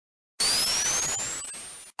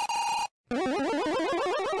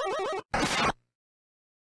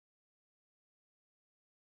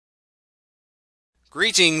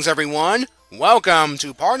Greetings everyone, welcome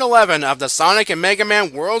to part 11 of the Sonic and Mega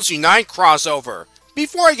Man Worlds Unite crossover.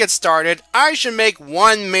 Before I get started, I should make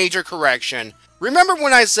one major correction. Remember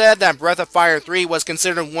when I said that Breath of Fire 3 was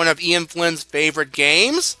considered one of Ian Flynn's favorite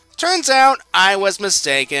games? Turns out I was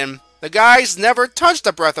mistaken. The guys never touched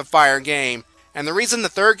the Breath of Fire game, and the reason the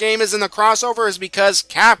third game is in the crossover is because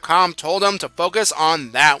Capcom told them to focus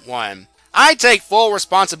on that one. I take full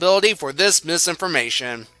responsibility for this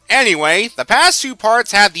misinformation. Anyway, the past two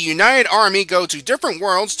parts had the United Army go to different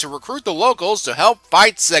worlds to recruit the locals to help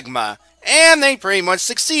fight Sigma, and they pretty much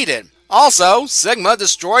succeeded. Also, Sigma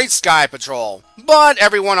destroyed Sky Patrol, but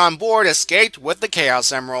everyone on board escaped with the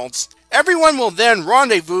Chaos Emeralds. Everyone will then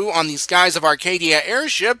rendezvous on the skies of Arcadia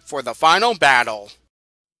airship for the final battle.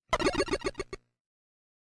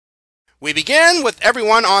 We begin with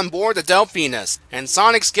everyone on board the Delphinus, and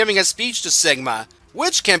Sonic's giving a speech to Sigma,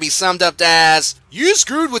 which can be summed up as, "You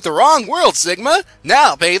screwed with the wrong world, Sigma,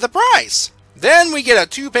 now pay the price." Then we get a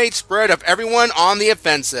two-page spread of everyone on the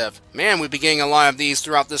offensive. Man, we've been getting a lot of these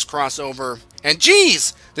throughout this crossover. And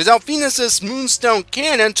geez, the Delphinus' Moonstone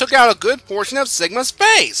Cannon took out a good portion of Sigma's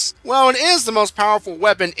face. Well, it is the most powerful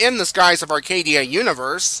weapon in the skies of Arcadia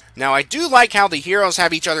universe. Now, I do like how the heroes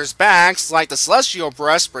have each other's backs, like the Celestial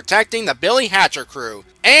Breast protecting the Billy Hatcher crew,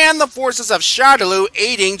 and the forces of Shadaloo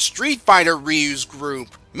aiding Street Fighter Ryu's group.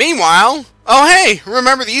 Meanwhile, oh hey,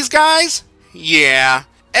 remember these guys? Yeah.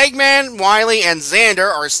 Eggman, Wily, and Xander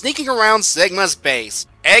are sneaking around Sigma's base.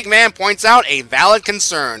 Eggman points out a valid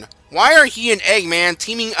concern. Why are he and Eggman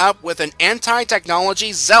teaming up with an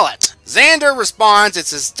anti-technology zealot? Xander responds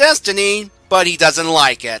it's his destiny, but he doesn't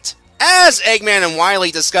like it. As Eggman and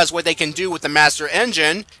Wily discuss what they can do with the Master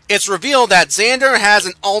Engine, it's revealed that Xander has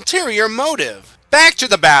an ulterior motive. Back to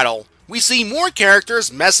the battle. We see more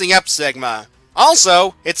characters messing up Sigma.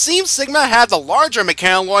 Also, it seems Sigma had the larger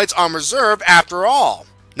Mechanoids on reserve after all.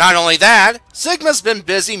 Not only that, Sigma's been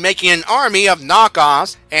busy making an army of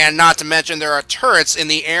knockoffs, and not to mention there are turrets in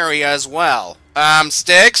the area as well.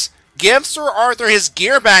 Sticks, give Sir Arthur his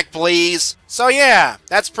gear back please. So yeah,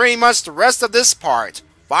 that's pretty much the rest of this part.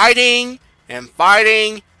 Fighting, and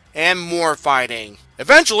fighting, and more fighting.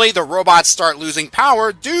 Eventually, the robots start losing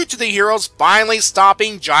power due to the heroes finally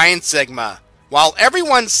stopping Giant Sigma. While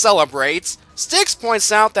everyone celebrates, Styx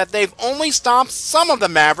points out that they've only stopped some of the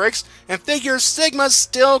Mavericks and figures Sigma's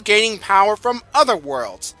still gaining power from other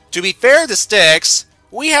worlds. To be fair to Styx,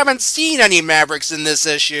 we haven't seen any Mavericks in this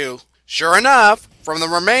issue. Sure enough, from the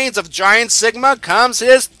remains of Giant Sigma comes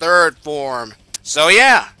his third form. So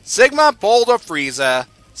yeah, Sigma pulled a Frieza.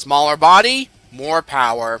 Smaller body, more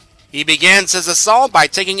power. He begins his assault by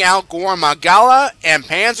taking out Gore Magala and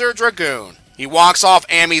Panzer Dragoon. He walks off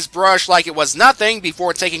Amy's brush like it was nothing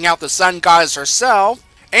before taking out the Sun Goddess herself,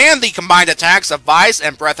 and the combined attacks of Vice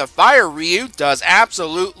and Breath of Fire Ryu does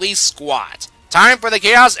absolutely squat. Time for the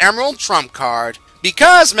Chaos Emerald trump card.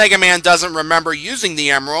 Because Mega Man doesn't remember using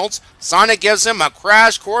the emeralds, Sonic gives him a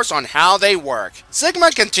crash course on how they work.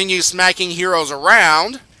 Sigma continues smacking heroes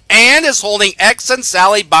around, and is holding X and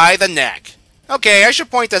Sally by the neck. Okay, I should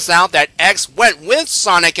point this out that X went with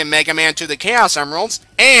Sonic and Mega Man to the Chaos Emeralds,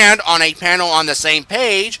 and on a panel on the same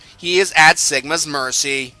page, he is at Sigma's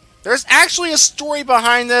mercy. There's actually a story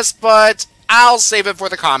behind this, but I'll save it for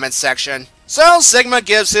the comments section. So Sigma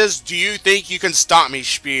gives his "Do you think you can stop me"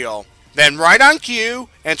 spiel. Then right on cue,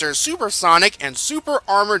 enter Super Sonic and Super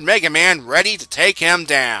Armored Mega Man ready to take him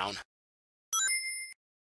down.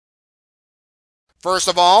 First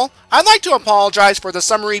of all, I'd like to apologize for the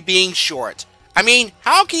summary being short. I mean,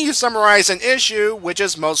 how can you summarize an issue which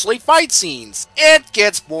is mostly fight scenes? It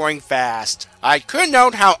gets boring fast. I could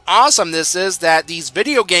note how awesome this is that these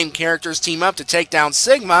video game characters team up to take down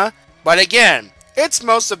Sigma, but again, it's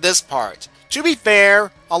most of this part. To be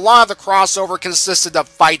fair, a lot of the crossover consisted of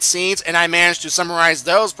fight scenes and I managed to summarize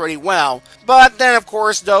those pretty well, but then of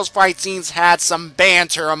course those fight scenes had some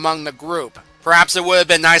banter among the group. Perhaps it would have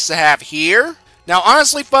been nice to have here? Now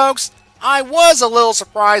honestly folks, I was a little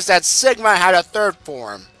surprised that Sigma had a third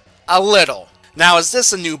form. A little. Now is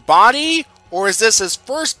this a new body, or is this his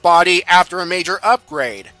first body after a major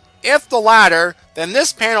upgrade? If the latter, then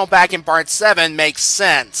this panel back in part 7 makes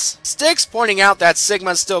sense. Styx pointing out that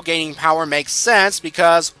Sigma's still gaining power makes sense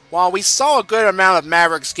because while we saw a good amount of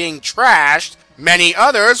Mavericks getting trashed, many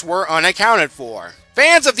others were unaccounted for.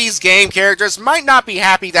 Fans of these game characters might not be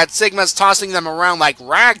happy that Sigma's tossing them around like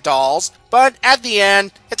rag dolls, but at the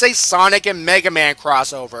end, it's a Sonic and Mega Man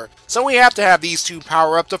crossover, so we have to have these two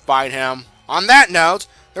power up to fight him. On that note,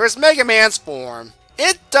 there's Mega Man's form.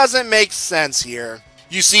 It doesn't make sense here.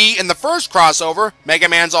 You see, in the first crossover, Mega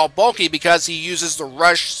Man's all bulky because he uses the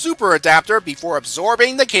Rush Super Adapter before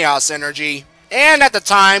absorbing the Chaos Energy. And at the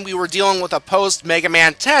time, we were dealing with a post-Mega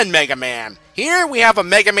Man 10 Mega Man. Here we have a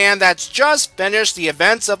Mega Man that's just finished the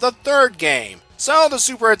events of the third game. So the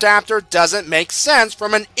Super Adapter doesn't make sense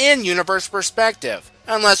from an in-universe perspective,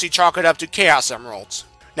 unless you chalk it up to Chaos Emeralds.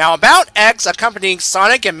 Now about X accompanying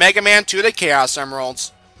Sonic and Mega Man to the Chaos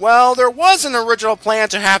Emeralds. Well, there was an original plan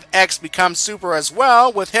to have X become Super as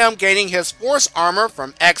well, with him gaining his Force Armor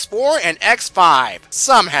from X4 and X5,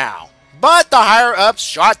 somehow. But the higher-ups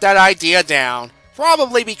shot that idea down,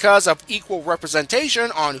 probably because of equal representation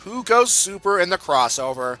on who goes Super in the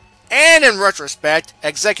crossover. And in retrospect,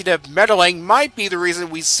 executive meddling might be the reason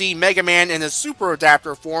we see Mega Man in his Super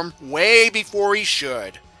Adapter form way before he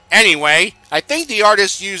should. Anyway, I think the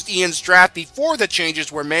artist used Ian's draft before the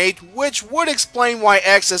changes were made, which would explain why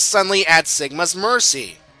X is suddenly at Sigma's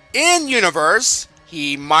mercy. In-universe,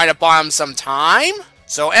 he might have bought him some time?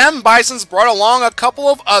 So M. Bison's brought along a couple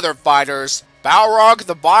of other fighters, Balrog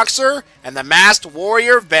the Boxer and the Masked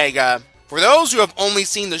Warrior Vega. For those who have only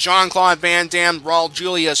seen the Jean-Claude Van Damme Raul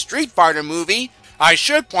Julia Street Fighter movie, I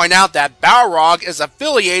should point out that Balrog is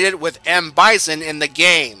affiliated with M. Bison in the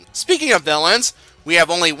game. Speaking of villains, we have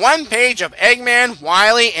only one page of Eggman,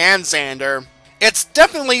 Wily, and Xander. It's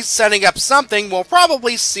definitely setting up something we'll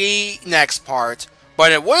probably see next part,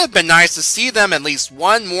 but it would have been nice to see them at least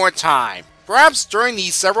one more time, perhaps during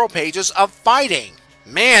these several pages of fighting.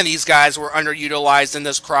 Man, these guys were underutilized in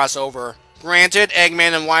this crossover. Granted,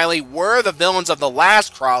 Eggman and Wily were the villains of the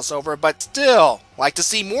last crossover, but still, like to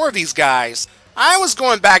see more of these guys. I was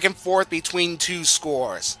going back and forth between two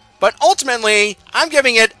scores, but ultimately, I'm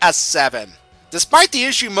giving it a 7. Despite the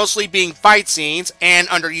issue mostly being fight scenes and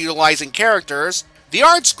underutilizing characters, the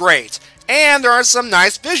art's great, and there are some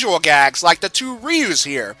nice visual gags like the two Ryus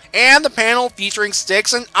here, and the panel featuring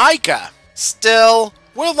Styx and Aika. Still,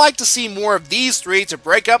 would have liked to see more of these three to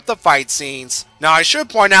break up the fight scenes. Now I should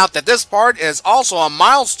point out that this part is also a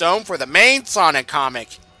milestone for the main Sonic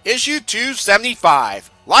comic, issue 275.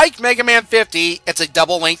 Like Mega Man 50, it's a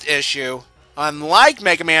double-length issue. Unlike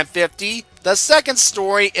Mega Man 50, the second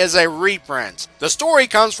story is a reprint. The story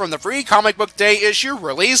comes from the Free Comic Book Day issue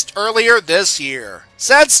released earlier this year.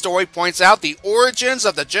 Said story points out the origins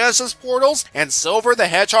of the Genesis portals and Silver the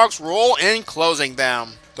Hedgehog's role in closing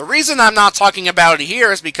them. The reason I'm not talking about it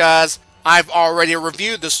here is because I've already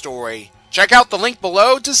reviewed the story. Check out the link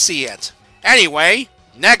below to see it. Anyway,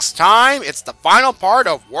 next time it's the final part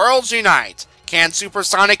of Worlds Unite. Can Super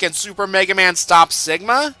Sonic and Super Mega Man stop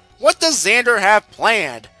Sigma? What does Xander have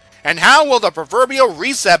planned? And how will the proverbial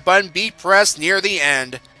reset button be pressed near the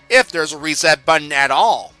end, if there's a reset button at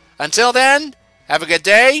all? Until then, have a good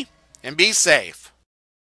day, and be safe.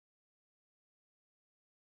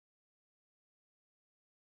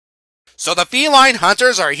 So the feline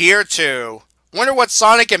hunters are here too. Wonder what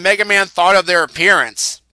Sonic and Mega Man thought of their appearance.